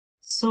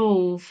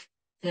solve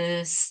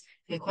this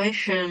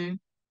equation.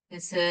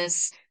 This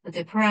is a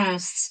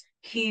depressed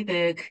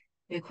cubic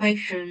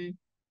equation.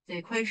 The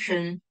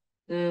equation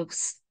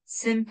looks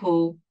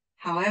simple.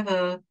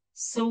 However,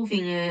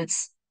 solving it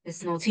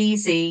is not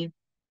easy.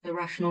 The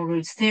rational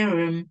root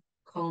theorem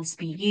can't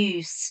be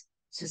used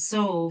to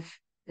solve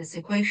this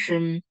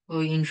equation.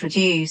 We'll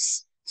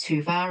introduce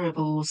two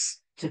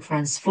variables to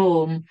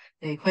transform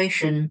the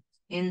equation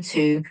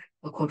into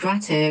a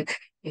quadratic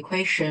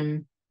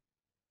equation.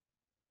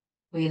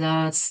 We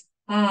let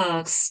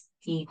x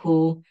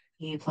equal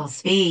u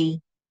plus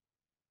v.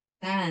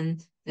 Then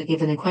the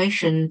given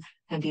equation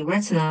can be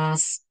written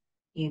as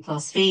u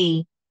plus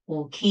v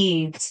all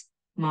cubed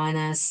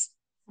minus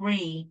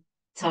 3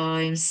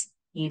 times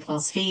u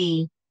plus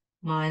v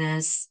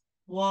minus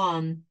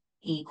 1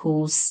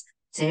 equals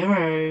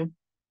 0.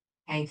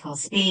 A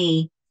plus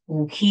b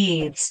all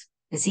cubed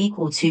is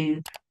equal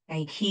to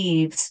a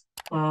cubed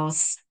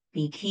plus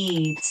b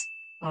cubed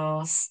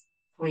plus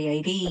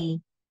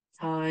 3ab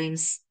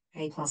times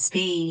a plus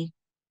b.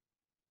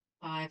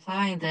 By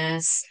applying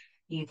this,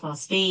 u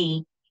plus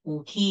v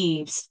all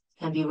cubed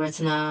can be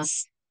written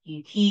as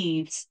u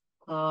cubed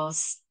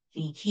plus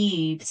v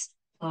cubed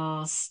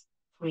plus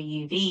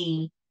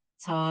 3uv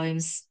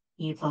times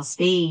u plus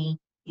v.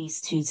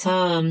 These two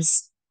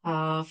terms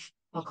have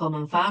a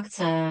common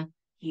factor,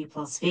 u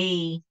plus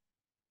v.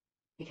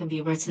 It can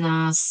be written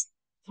as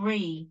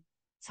 3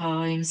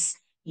 times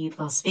u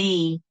plus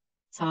v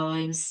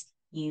times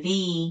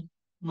uv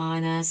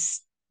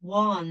minus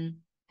 1.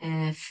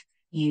 If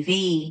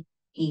uv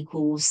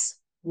equals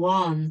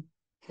 1,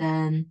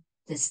 then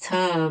this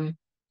term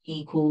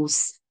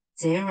equals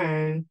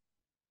 0.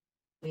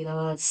 We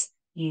let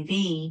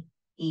uv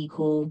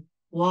equal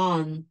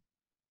 1.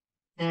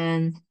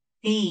 Then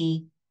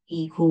v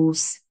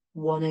equals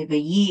 1 over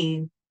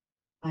u.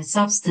 By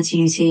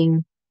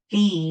substituting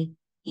v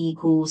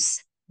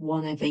equals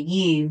 1 over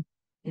u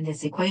in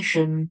this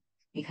equation,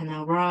 we can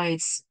now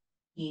write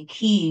u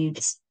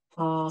cubed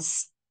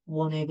plus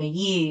 1 over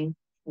u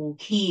all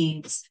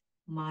cubed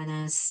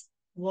minus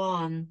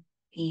 1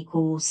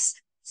 equals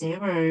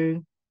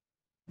 0.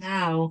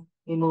 Now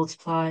we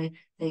multiply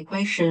the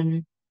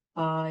equation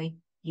by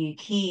u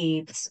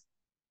cubed.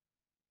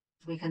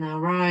 We can now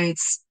write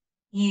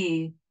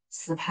u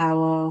to the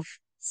power of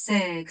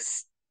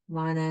 6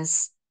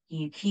 minus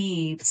u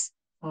cubed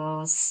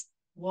plus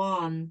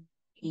 1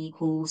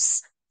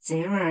 equals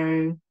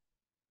 0.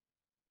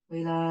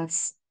 We let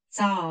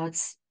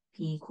z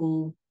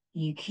equal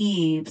u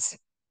cubed.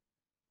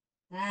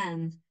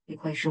 Then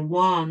equation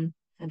 1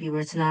 can be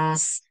written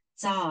as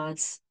z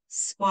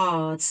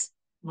squared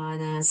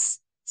minus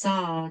z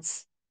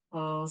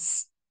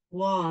plus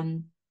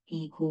 1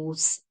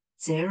 equals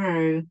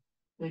 0,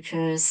 which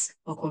is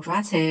a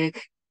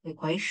quadratic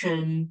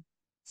equation.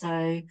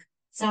 So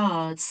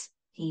z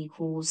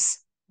equals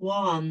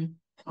 1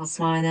 plus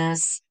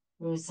minus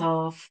root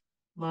of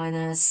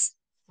minus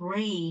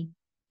 3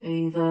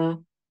 over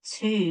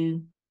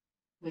 2,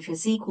 which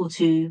is equal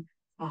to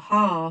a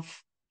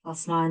half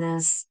plus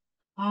minus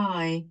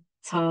I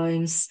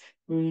times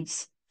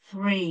root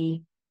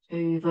 3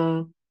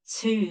 over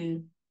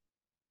 2.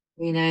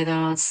 We know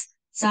that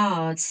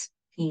z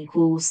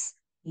equals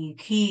u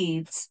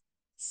cubed,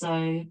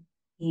 so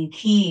u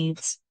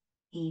cubed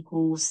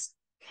equals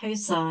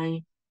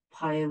cosine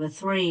pi over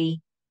 3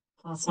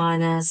 plus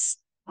minus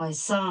I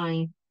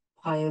sine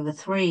pi over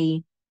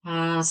 3,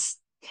 as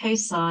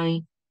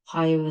cosine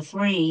pi over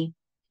 3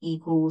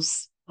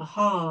 equals a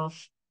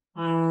half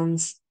and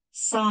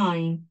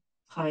sine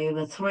pi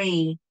over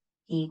 3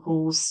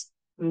 equals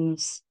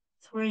root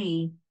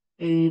 3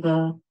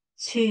 over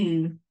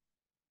 2.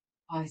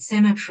 By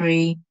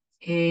symmetry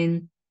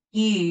in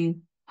u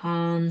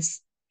and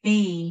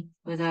v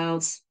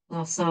without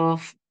loss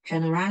of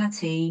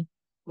generality,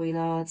 we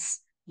let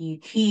u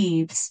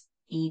cubed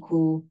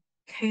equal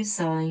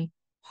cosine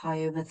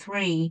pi over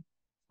 3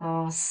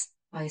 plus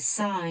I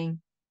sine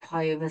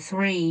pi over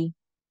 3.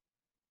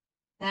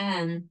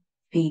 Then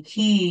v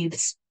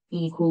cubed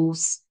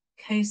equals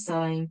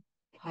cosine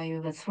pi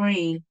over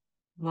 3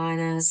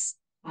 minus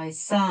I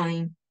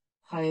sine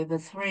pi over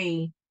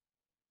 3.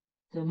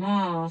 The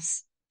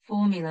mass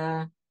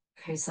formula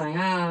cosine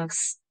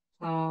x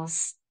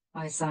plus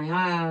I sine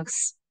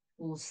x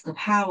all to the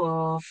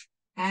power of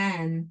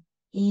n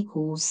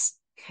equals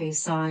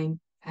cosine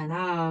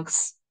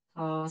nx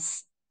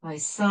plus I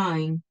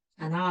sine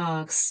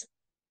nx.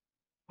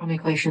 From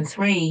equation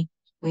 3,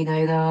 we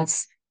know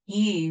that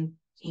u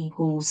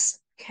equals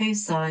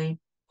cosine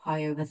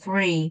pi over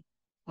 3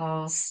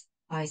 plus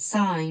I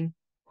sine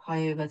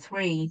pi over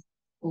 3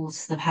 all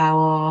to the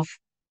power of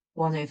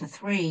 1 over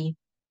 3.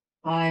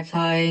 By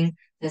applying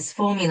this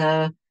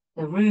formula,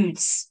 the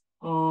roots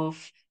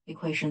of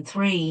equation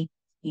 3,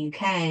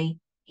 uk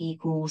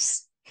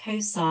equals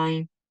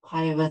cosine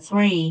pi over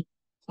 3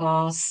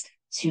 plus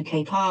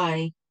 2k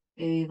pi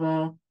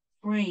over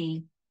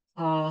 3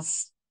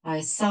 plus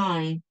I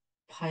sine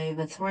pi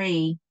over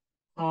 3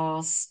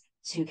 plus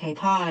 2k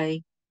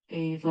pi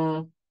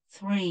over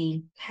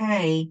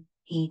 3k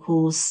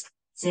equals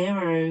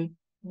 0,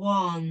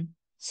 1,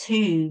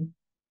 2.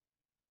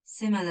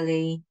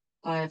 Similarly,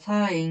 by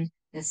applying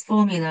this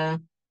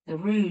formula, the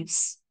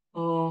roots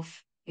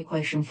of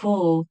equation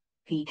 4,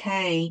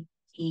 pk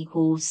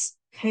equals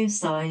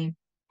cosine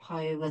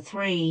pi over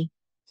 3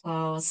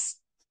 plus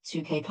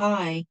 2k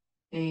pi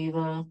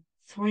over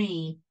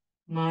 3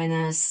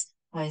 minus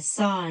by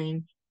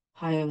sine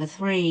pi over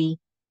 3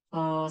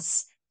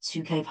 plus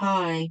 2k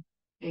pi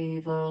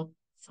over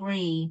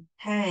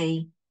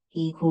 3k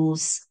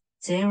equals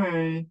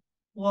 0,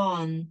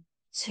 1,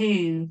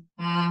 2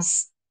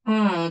 as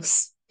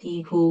x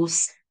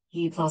equals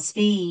u plus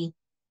v.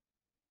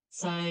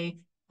 So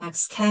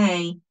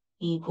xk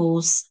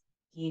equals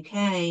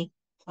uk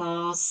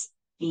plus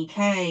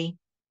vk.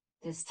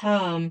 This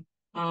term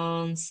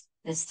and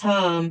this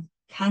term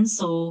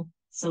cancel.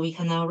 So we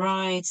can now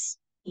write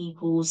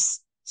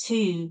equals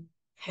 2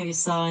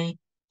 cosine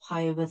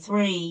pi over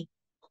 3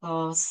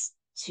 plus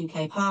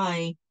 2k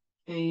pi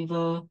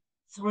over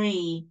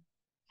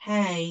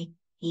 3k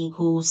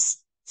equals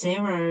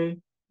 0,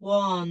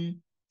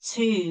 1,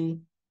 2.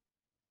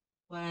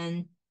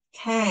 When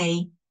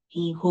k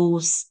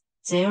equals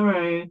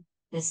 0,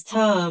 this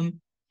term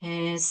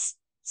is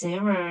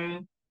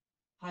 0.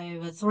 Pi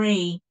over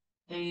 3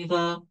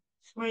 over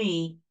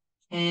 3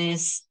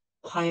 is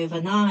pi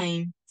over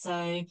 9.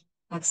 So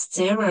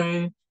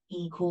x0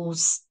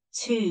 equals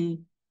 2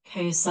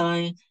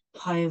 cosine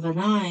pi over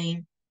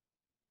 9.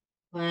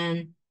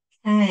 When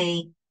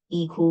k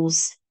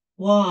equals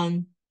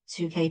 1,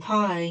 2k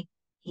pi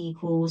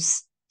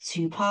equals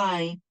 2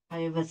 pi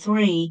over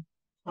 3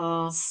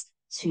 plus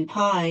 2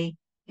 pi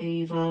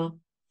over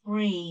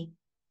 3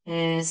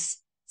 is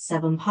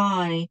 7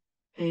 pi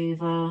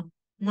over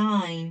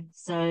 9.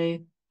 So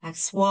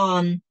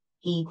x1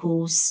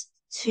 equals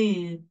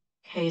 2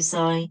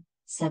 cosine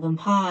 7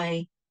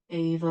 pi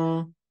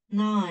over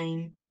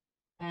 9.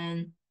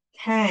 And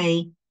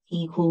k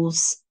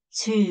equals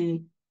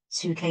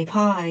 2k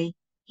pi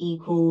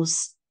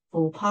equals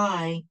 4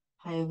 pi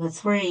over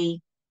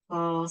 3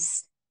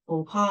 plus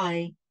 4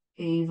 pi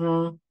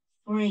over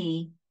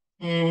 3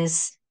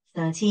 is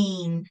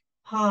 13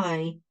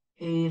 pi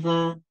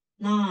over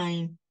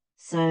 9.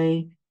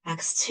 So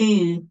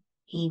x2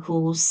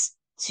 equals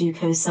 2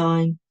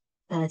 cosine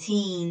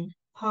 13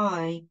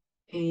 pi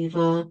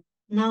over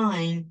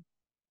 9.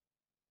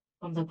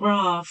 From the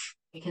graph,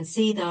 we can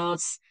see that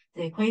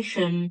the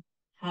equation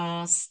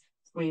has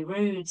 3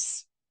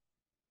 roots.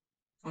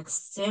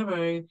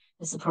 x0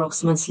 is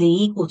approximately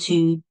equal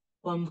to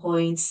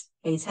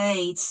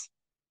 1.88.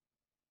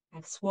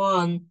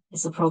 x1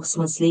 is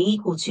approximately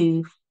equal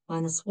to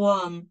minus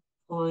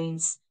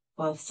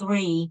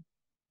 1.53.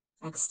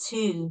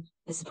 x2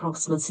 is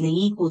approximately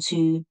equal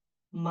to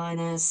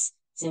minus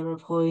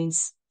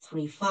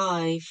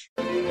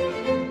 0.35.